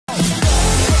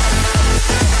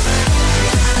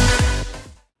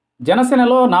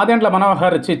జనసేనలో నాదెండ్ల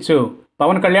మనోహర్ చిచ్చు,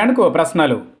 పవన్ కళ్యాణ్కు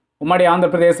ప్రశ్నలు. ఉమ్మడి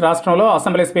ఆంధ్రప్రదేశ్ రాష్ట్రంలో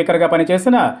అసెంబ్లీ స్పీకర్గా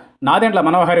పనిచేసిన నాదెండ్ల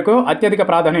మనోహర్కు అత్యధిక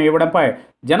ప్రాధాన్యం ఇవ్వడంపై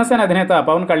జనసేన అధినేత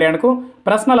పవన్ కళ్యాణ్కు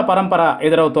ప్రశ్నల పరంపర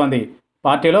ఎదురవుతోంది.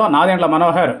 పార్టీలో నాదెండ్ల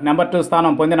మనోహర్ నెంబర్ 2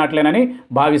 స్థానం పొందినట్లేనని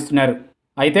భావిస్తున్నారు.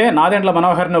 అయితే నాదెండ్ల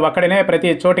మనోహర్ను ఒక్కడినే ప్రతి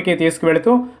చోటికి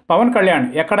తీసుకువెళుతూ పవన్ కళ్యాణ్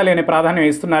ఎక్కడ లేని ప్రాధాన్యం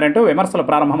ఇస్తున్నారంటూ విమర్శలు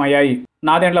ప్రారంభమయ్యాయి.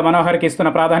 నాదెండ్ల మనోహర్కి ఇస్తున్న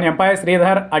ప్రాధాన్యంపై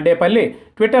శ్రీధర్ అడ్డేపల్లి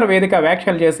ట్విట్టర్ వేదిక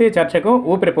వ్యాఖ్యలు చేసి చర్చకు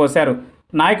ఊపిరిపోశారు.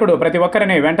 నాయకుడు ప్రతి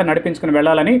ఒక్కరిని వెంట నడిపించుకుని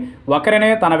వెళ్లాలని,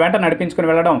 ఒక్కరినే తన వెంట నడిపించుకుని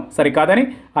వెళ్లడం సరికాదని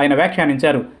ఆయన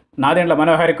వ్యాఖ్యానించారు. నాదెండ్ల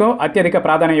మనోహర్కు అత్యధిక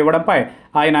ప్రాధాన్యం ఇవ్వడంపై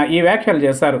ఆయన ఈ వ్యాఖ్యలు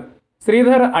చేశారు.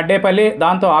 శ్రీధర్ అడ్డేపల్లి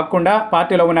దాంతో ఆగకుండా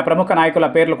పార్టీలో ఉన్న ప్రముఖ నాయకుల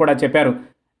పేర్లు కూడా చెప్పారు.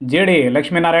 జేడి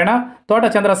లక్ష్మీనారాయణ, తోట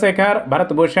చంద్రశేఖర్,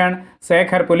 భరత్ భూషణ్,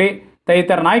 శేఖర్ పులి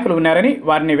తదితర నాయకులు ఉన్నారని,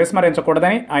 వారిని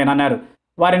విస్మరించకూడదని ఆయన అన్నారు.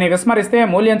 వారిని విస్మరిస్తే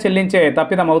మూల్యం చెల్లించే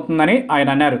తప్పిదం అవుతుందని ఆయన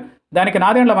అన్నారు. దానికి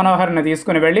నాదెండ్ల మనోహర్ను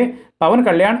తీసుకుని వెళ్లి పవన్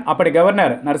కళ్యాణ్ అప్పటి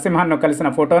గవర్నర్ నరసింహన్ను కలిసిన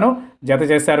ఫోటోను జత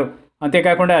చేశారు.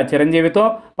 అంతేకాకుండా చిరంజీవితో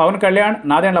పవన్ కళ్యాణ్,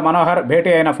 నాదెండ్ల మనోహర్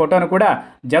భేటీ అయిన ఫోటోను కూడా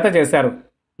జత చేశారు.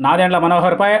 నాదెండ్ల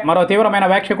మనోహర్పై మరో తీవ్రమైన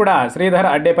వ్యాఖ్య కూడా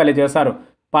శ్రీధర్ అడ్డేపల్లి చేశారు.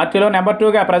 పార్టీలో నెంబర్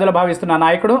 2గా ప్రజలు భావిస్తున్న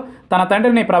నాయకుడు తన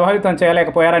తండ్రిని ప్రభావితం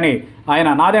చేయలేకపోయారని ఆయన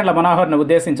నాదెండ్ల మనోహర్ను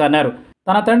ఉద్దేశించి అన్నారు.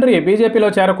 తన తండ్రి బీజేపీలో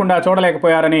చేరకుండా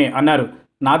చూడలేకపోయారని అన్నారు.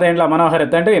 నాదెండ్ల మనోహర్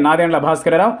తండ్రి నాదెండ్ల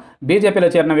భాస్కరరావు బీజేపీలో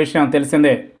చేరిన విషయం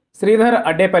తెలిసిందే. శ్రీధర్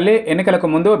అడ్డేపల్లి ఎన్నికలకు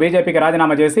ముందు బీజేపీకి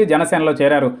రాజీనామా చేసి జనసేనలో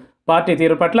చేరారు. పార్టీ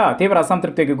తీరు పట్ల తీవ్ర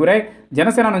అసంతృప్తికి గురై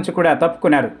జనసేన నుంచి కూడా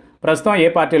తప్పుకున్నారు. ప్రస్తుతం ఏ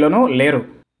పార్టీలోనూ లేరు.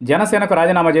 జనసేనకు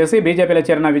రాజీనామా చేసి బీజేపీలో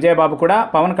చేరిన విజయబాబు కూడా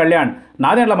పవన్ కళ్యాణ్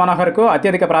నాదెండ్ల మనోహర్కు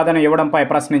అత్యధిక ప్రాధాన్యం ఇవ్వడంపై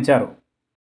ప్రశ్నించారు.